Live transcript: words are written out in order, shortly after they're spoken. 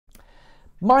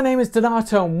My name is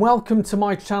Donato and welcome to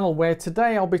my channel, where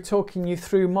today I'll be talking you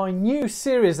through my new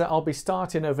series that I'll be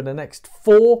starting over the next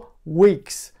 4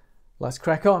 weeks. Let's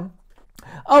crack on.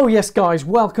 Oh yes guys,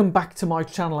 welcome back to my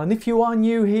channel, and if you are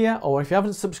new here or if you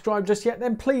haven't subscribed just yet,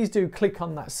 then please do click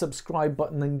on that subscribe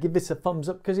button and give this a thumbs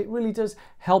up, because it really does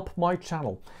help my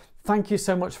channel. Thank you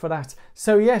so much for that.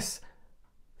 So yes,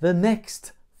 the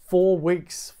next 4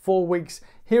 weeks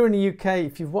here in the UK.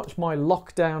 If you've watched my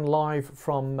lockdown live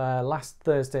from last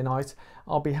Thursday night,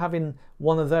 I'll be having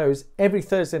one of those every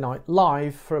Thursday night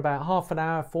live for about half an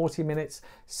hour, 40 minutes,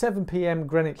 7 p.m.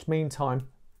 Greenwich Mean Time.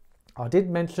 I did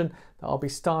mention that I'll be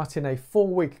starting a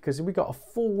 4-week, because we got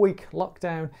a 4-week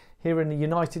lockdown here in the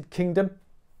United Kingdom,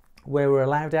 where we're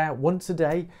allowed out once a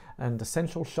day and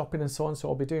essential shopping and so on. So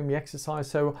I'll be doing the exercise.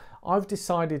 So I've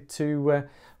decided to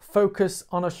focus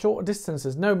on a shorter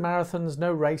distances, no marathons,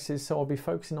 no races. So I'll be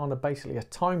focusing on basically a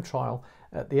time trial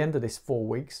at the end of this 4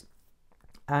 weeks.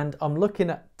 And I'm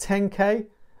looking at 10K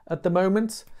at the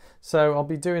moment. So I'll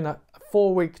be doing a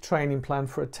 4-week training plan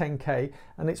for a 10K,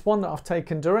 and it's one that I've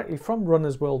taken directly from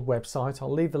Runners World website.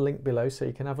 I'll leave a link below so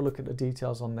you can have a look at the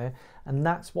details on there, and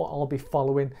that's what I'll be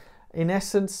following. In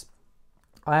essence,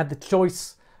 I had the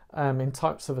choice in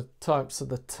types of the type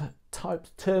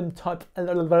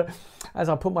as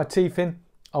I put my teeth in.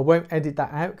 I won't edit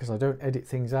that out because I don't edit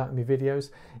things out in my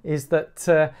videos. Is that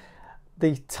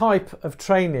the type of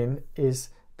training is,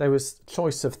 there was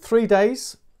choice of 3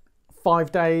 days,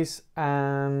 5 days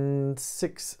and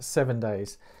 6-7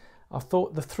 days. I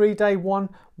thought the 3-day one,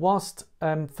 whilst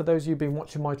for those of you who've been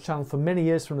watching my channel for many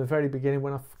years from the very beginning,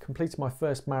 when I completed my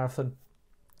first marathon,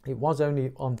 it was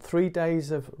only on 3 days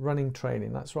of running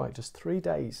training. That's right, just 3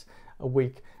 days a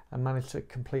week, and managed to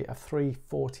complete a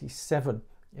 3:47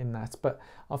 in that. But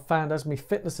I've found as my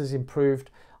fitness has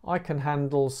improved, I can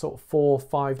handle sort of 4 or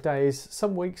 5 days.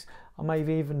 Some weeks I may have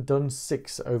even done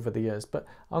 6 over the years. But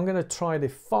I'm going to try the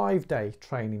 5-day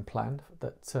training plan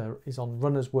that is on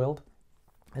Runners World.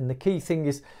 And the key thing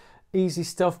is easy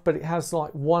stuff, but it has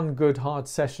like one good hard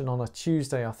session on a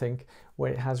Tuesday, I think,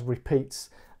 where it has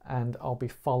repeats. And I'll be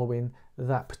following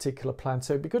that particular plan,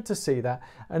 so it'd be good to see that.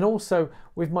 And also,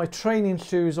 with my training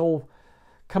shoes all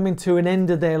coming to an end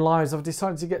of their lives, I've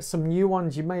decided to get some new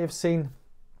ones. You may have seen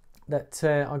that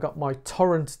I got my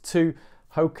Torrent 2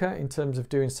 Hoka in terms of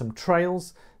doing some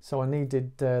trails, so I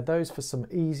needed those for some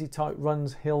easy type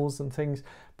runs, hills and things,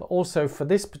 but also for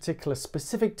this particular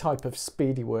specific type of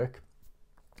speedy work.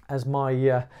 As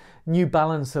my New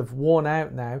Balance have worn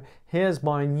out now, here's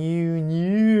my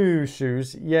new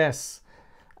shoes. Yes,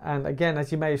 and again,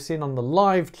 as you may have seen on the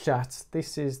live chat,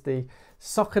 this is the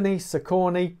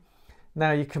Saucony.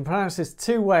 Now you can pronounce this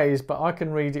 2 ways, but I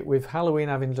can read it with Halloween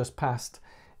having just passed.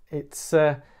 It's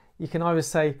you can either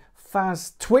say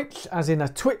Fast Twitch, as in a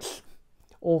twitch,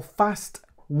 or Fast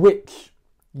Witch.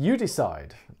 You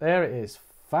decide. There it is.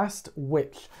 Fast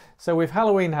Witch. So with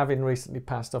Halloween having recently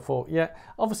passed, I thought, yeah,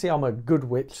 obviously I'm a good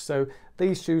witch, so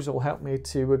these shoes will help me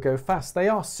to go fast. They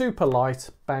are super light,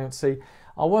 bouncy.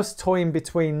 I was toying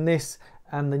between this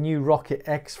and the new Rocket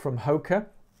X from Hoka,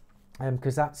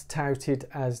 because that's touted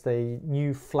as the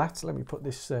new flat. Let me put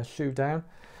this shoe down.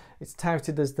 It's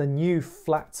touted as the new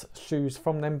flat shoes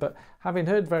from them, but having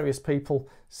heard various people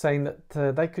saying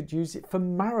that they could use it for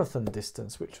marathon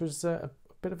distance, which was a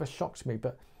bit of a shock to me,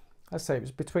 but I say it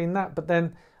was between that, but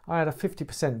then I had a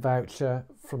 50% voucher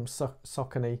from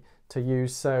Saucony to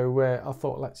use, so I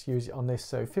thought let's use it on this.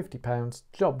 So £50,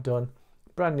 job done,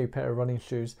 brand new pair of running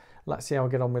shoes. Let's see how I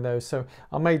get on with those. So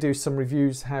I may do some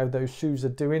reviews how those shoes are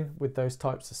doing with those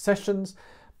types of sessions,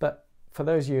 but for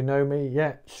those of you who know me,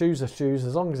 yeah, shoes are shoes.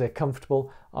 As long as they're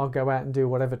comfortable, I'll go out and do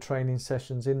whatever training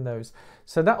sessions in those.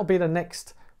 So that'll be the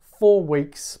next 4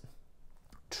 weeks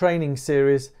training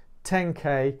series,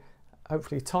 10K.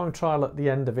 Hopefully time trial at the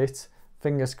end of it,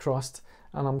 fingers crossed.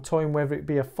 And I'm toying whether it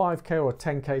be a 5K or a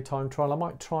 10K time trial. I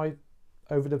might try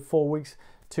over the 4 weeks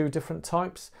 2 different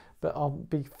types, but I'll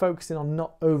be focusing on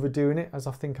not overdoing it, as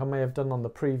I think I may have done on the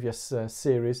previous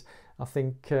series. I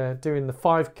think doing the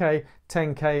 5K,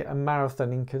 10K and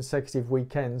marathon in consecutive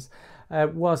weekends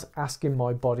was asking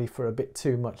my body for a bit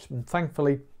too much. And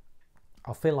thankfully,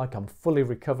 I feel like I'm fully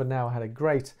recovered now. I had a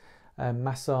great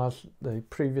massage the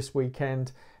previous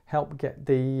weekend, helped get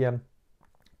the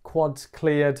quads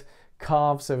cleared,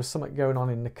 calves, there was something going on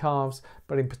in the calves,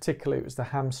 but in particular it was the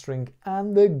hamstring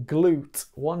and the glute.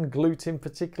 One glute in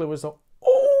particular was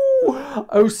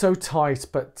oh so tight,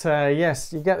 but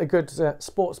yes, you get a good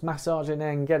sports massage in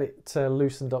there and get it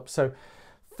loosened up. So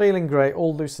feeling great,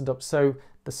 all loosened up. So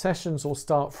the sessions will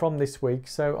start from this week.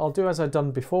 So I'll do as I've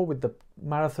done before with the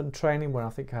marathon training, where I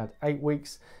think I had 8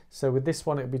 weeks. So with this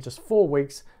one, it'll be just 4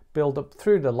 weeks, build up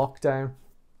through the lockdown,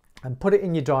 and put it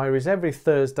in your diaries every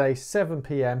Thursday, 7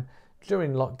 p.m.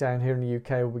 during lockdown here in the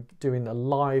UK. We'll be doing a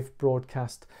live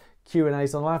broadcast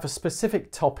Q&As, and I'll have a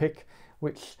specific topic,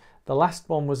 which the last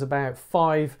one was about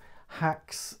 5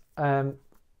 hacks to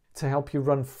help you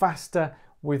run faster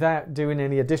without doing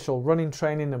any additional running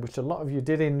training, which a lot of you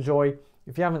did enjoy.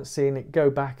 If you haven't seen it,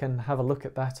 go back and have a look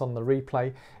at that on the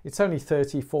replay. It's only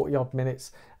 30-40 odd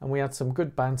minutes, and we had some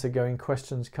good banter going,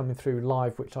 questions coming through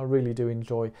live, which I really do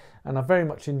enjoy, and I very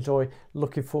much enjoy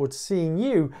looking forward to seeing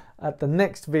you at the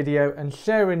next video and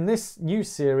sharing this new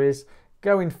series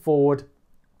going forward,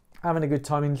 having a good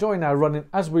time, enjoying our running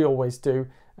as we always do.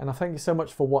 And I thank you so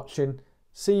much for watching.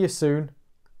 See you soon.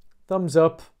 Thumbs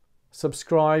up,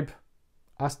 subscribe.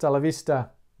 Hasta la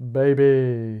vista,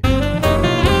 baby.